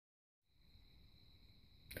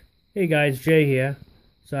Hey guys, Jay here.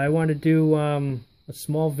 So I want to do a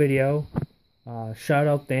small video, shout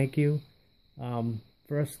out, thank you.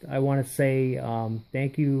 First, I want to say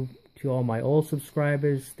thank you to all my old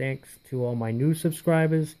subscribers. Thanks to all my new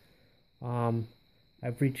subscribers.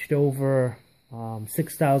 I've reached over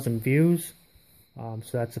 6,000 views, so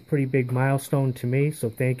that's a pretty big milestone to me. So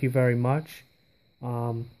thank you very much.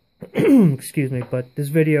 Excuse me, but this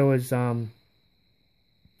video is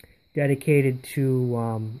dedicated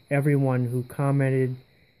to everyone who commented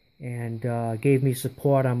and gave me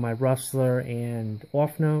support on my Rustler and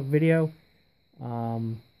Offner video.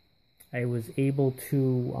 I was able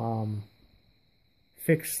to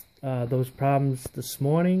fix those problems this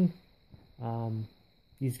morning.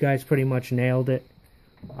 These guys pretty much nailed it.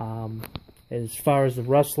 As far as the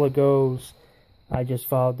Rustler goes, I just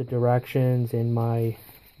followed the directions in my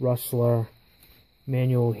Rustler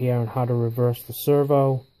manual here on how to reverse the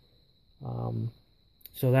servo.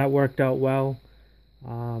 So that worked out well.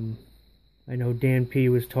 I know Dan P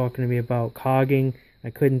was talking to me about cogging.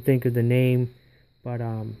 I couldn't think of the name, but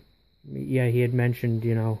yeah, he had mentioned,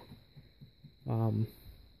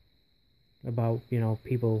 about,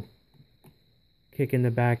 people kicking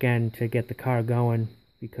the back end to get the car going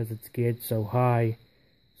because it's geared so high.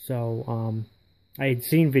 So I had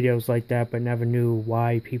seen videos like that, but never knew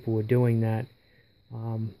why people were doing that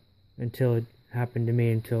until it happened to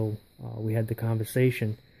me, until we had the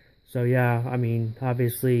conversation. So yeah, I mean,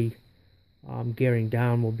 obviously gearing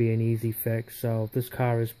down will be an easy fix. So this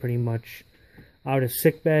car is pretty much out of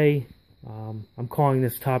sick bay. I'm calling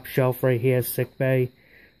this top shelf right here sick bay,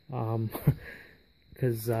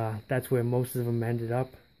 because that's where most of them ended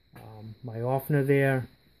up. My Offner there,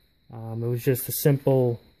 it was just a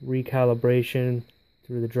simple recalibration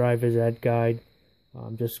through the driver's ed guide.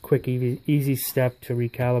 Just quick, easy step to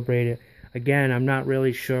recalibrate it. Again, I'm not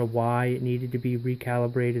really sure why it needed to be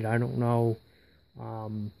recalibrated. I don't know. I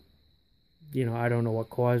don't know what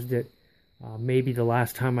caused it. Maybe the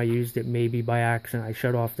last time I used it, maybe by accident, I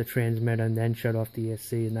shut off the transmitter and then shut off the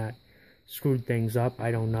ESC, and that screwed things up.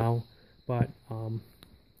 I don't know. But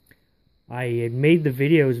I had made the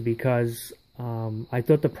videos because I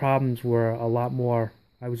thought the problems were a lot more.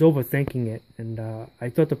 I was overthinking it, and I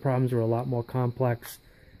thought the problems were a lot more complex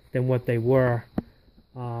than what they were.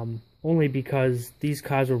 Only because these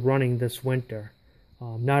cars were running this winter,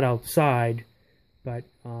 not outside, but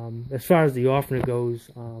as far as the Offner goes,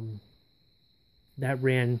 that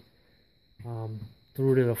ran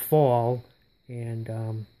through to the fall,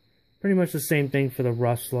 and pretty much the same thing for the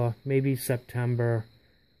Rustler. Maybe September,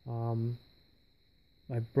 I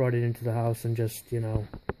brought it into the house and just,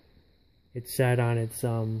 it sat on its,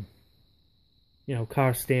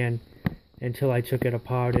 car stand until I took it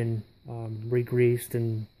apart and re-greased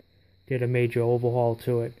and did a major overhaul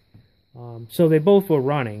to it. So they both were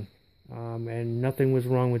running, and nothing was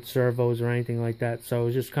wrong with servos or anything like that. So it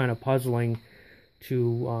was just kind of puzzling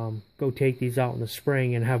to go take these out in the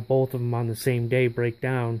spring and have both of them on the same day break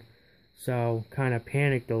down. So kind of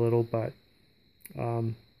panicked a little, but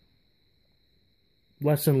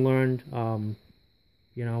lesson learned.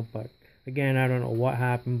 But again, I don't know what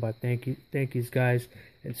happened, but thank you guys.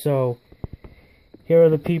 And so here are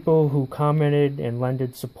the people who commented and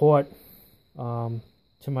lended support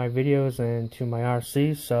to my videos and to my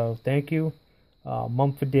RC. So thank you.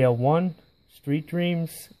 Mumfordale 1, Street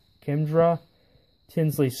Dreams, Kimdra,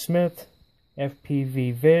 Tinsley Smith,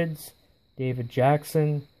 FPV Vids, David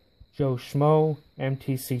Jackson, Joe Schmo,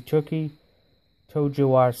 MTC Tookie,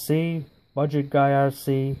 Tojo RC, Budget Guy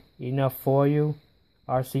RC, Enough For You,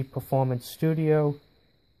 RC Performance Studio,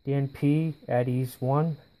 Dan P, at Ease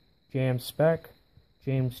 1, JM Spec,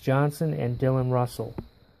 James Johnson, and Dylan Russell.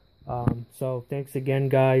 So thanks again,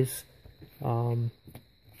 guys. You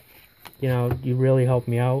really helped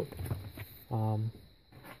me out.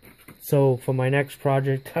 So for my next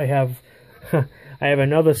project, I have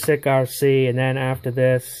another sick RC, and then after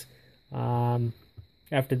this, I'll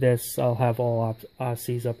have all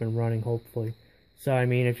RCs up and running, hopefully. So I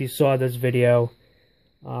mean, if you saw this video,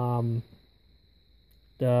 the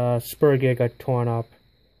spur gear got torn up,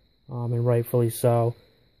 and rightfully so.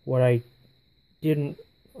 What I didn't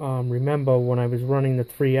remember when I was running the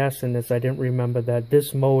 3S in this, I didn't remember that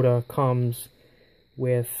this motor comes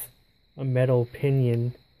with a metal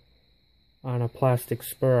pinion on a plastic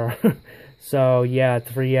spur. So yeah,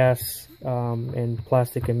 3S and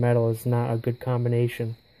plastic and metal is not a good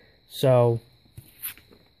combination. So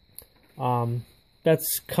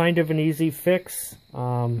that's kind of an easy fix.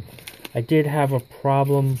 I did have a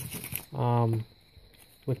problem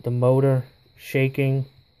with the motor shaking.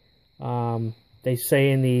 They say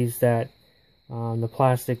in these that the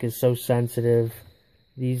plastic is so sensitive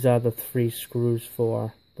these are the 3 screws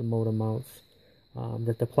for the motor mounts.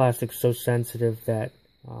 That the plastic's so sensitive that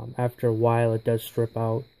after a while it does strip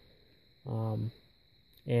out.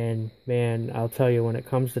 And man, I'll tell you, when it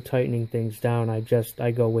comes to tightening things down,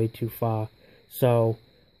 I go way too far. So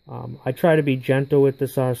I try to be gentle with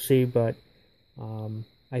this RC, but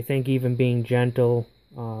I think even being gentle,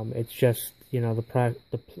 it's just, you know,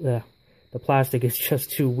 the plastic is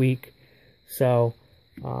just too weak. So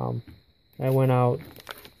I went out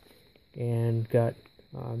and got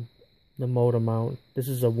the motor mount. This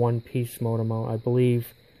is a one-piece motor mount. I believe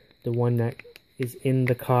the one that is in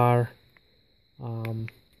the car, there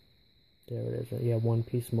it is. Yeah,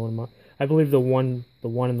 one-piece motor mount. I believe the one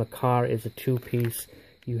in the car is a 2-piece.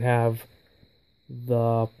 You have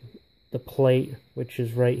the plate, which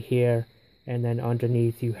is right here, and then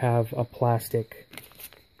underneath you have a plastic,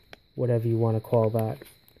 whatever you want to call that,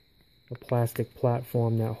 a plastic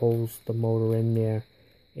platform that holds the motor in there,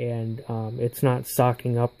 and it's not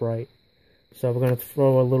socking up right. So we're going to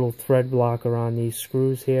throw a little thread blocker on these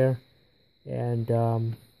screws here, and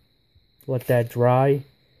let that dry,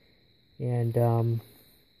 and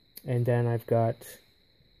then I've got,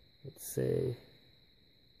 let's see,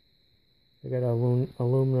 I got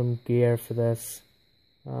aluminum gear for this.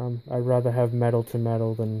 I'd rather have metal to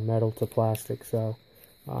metal than metal to plastic. So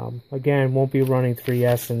again, won't be running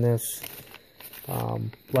 3S in this.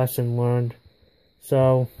 Lesson learned.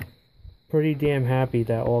 So pretty damn happy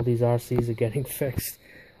that all these RCs are getting fixed.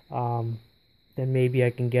 Then maybe I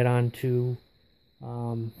can get on to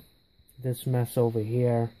this mess over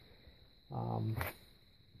here.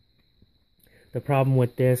 The problem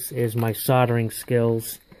with this is my soldering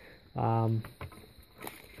skills. I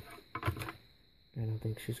don't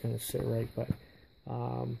think she's going to sit right, but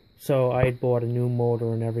so I had bought a new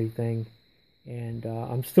motor and everything, and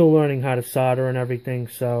I'm still learning how to solder and everything.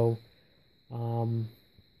 So the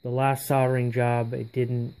last soldering job, it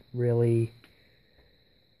didn't really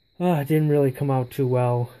come out too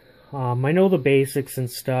well. I know the basics and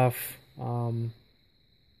stuff,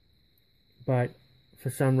 but for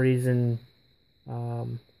some reason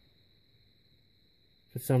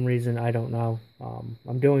I don't know.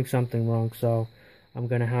 I'm doing something wrong, so I'm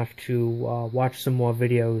gonna have to watch some more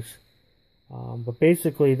videos. But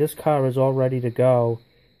basically, this car is all ready to go,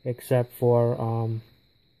 except for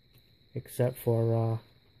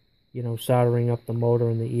you know, soldering up the motor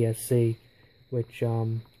and the ESC, which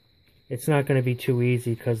it's not going to be too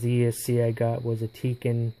easy because the ESC I got was a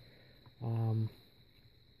Tekin.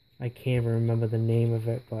 I can't even remember the name of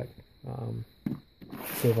it, but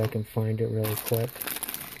see if I can find it really quick.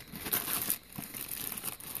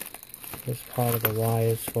 Here's part of the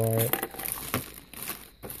wires for it.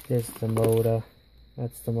 Here's the motor.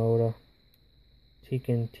 That's the motor.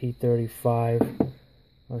 Tekin T35.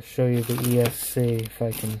 I'll show you the ESC if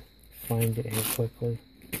I can find it here quickly.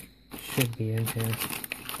 Should be in here.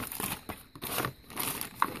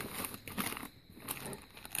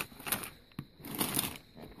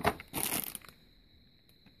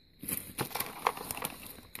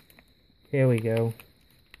 Here we go.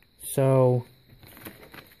 So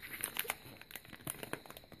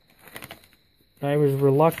I was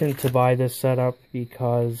reluctant to buy this setup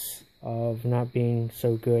because of not being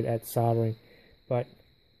so good at soldering, but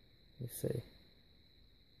let's see.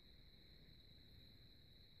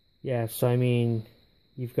 Yeah, so I mean,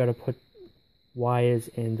 you've got to put wires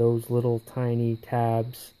in those little tiny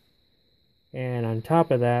tabs, and on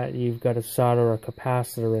top of that, you've got to solder a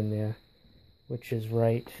capacitor in there, which is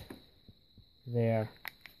right there.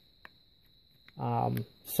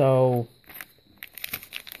 So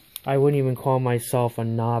I wouldn't even call myself a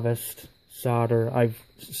novice solder. I've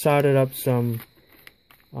soldered up some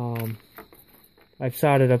ESCs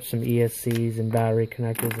and battery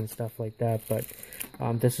connectors and stuff like that, but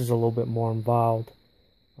this is a little bit more involved.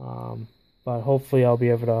 But hopefully I'll be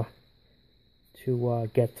able to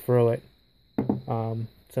get through it.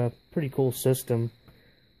 It's a pretty cool system.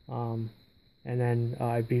 And then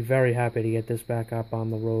I'd be very happy to get this back up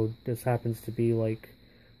on the road. This happens to be like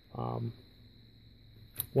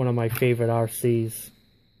one of my favorite RCs.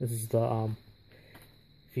 This is the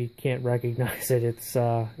if you can't recognize it, it's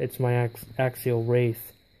my Axial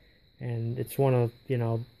Wraith, and it's one of, you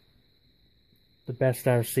know, the best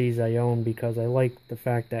RCs I own because I like the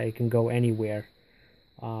fact that it can go anywhere.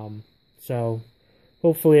 So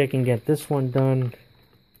hopefully I can get this one done.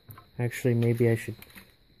 Actually, maybe I should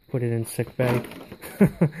put it in sick bag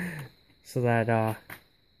so that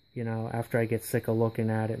you know, after I get sick of looking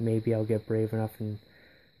at it, maybe I'll get brave enough and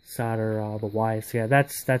solder the wires. Yeah,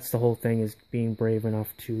 that's the whole thing, is being brave enough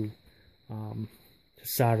to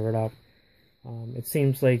solder it up. It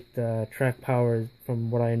seems like the Track Power,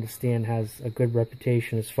 from what I understand, has a good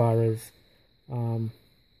reputation as far as,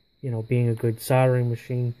 being a good soldering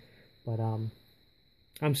machine. But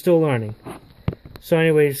I'm still learning. So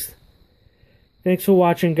anyways, thanks for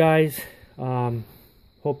watching, guys.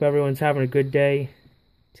 Hope everyone's having a good day.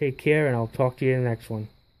 Take care, and I'll talk to you in the next one.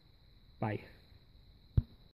 Bye.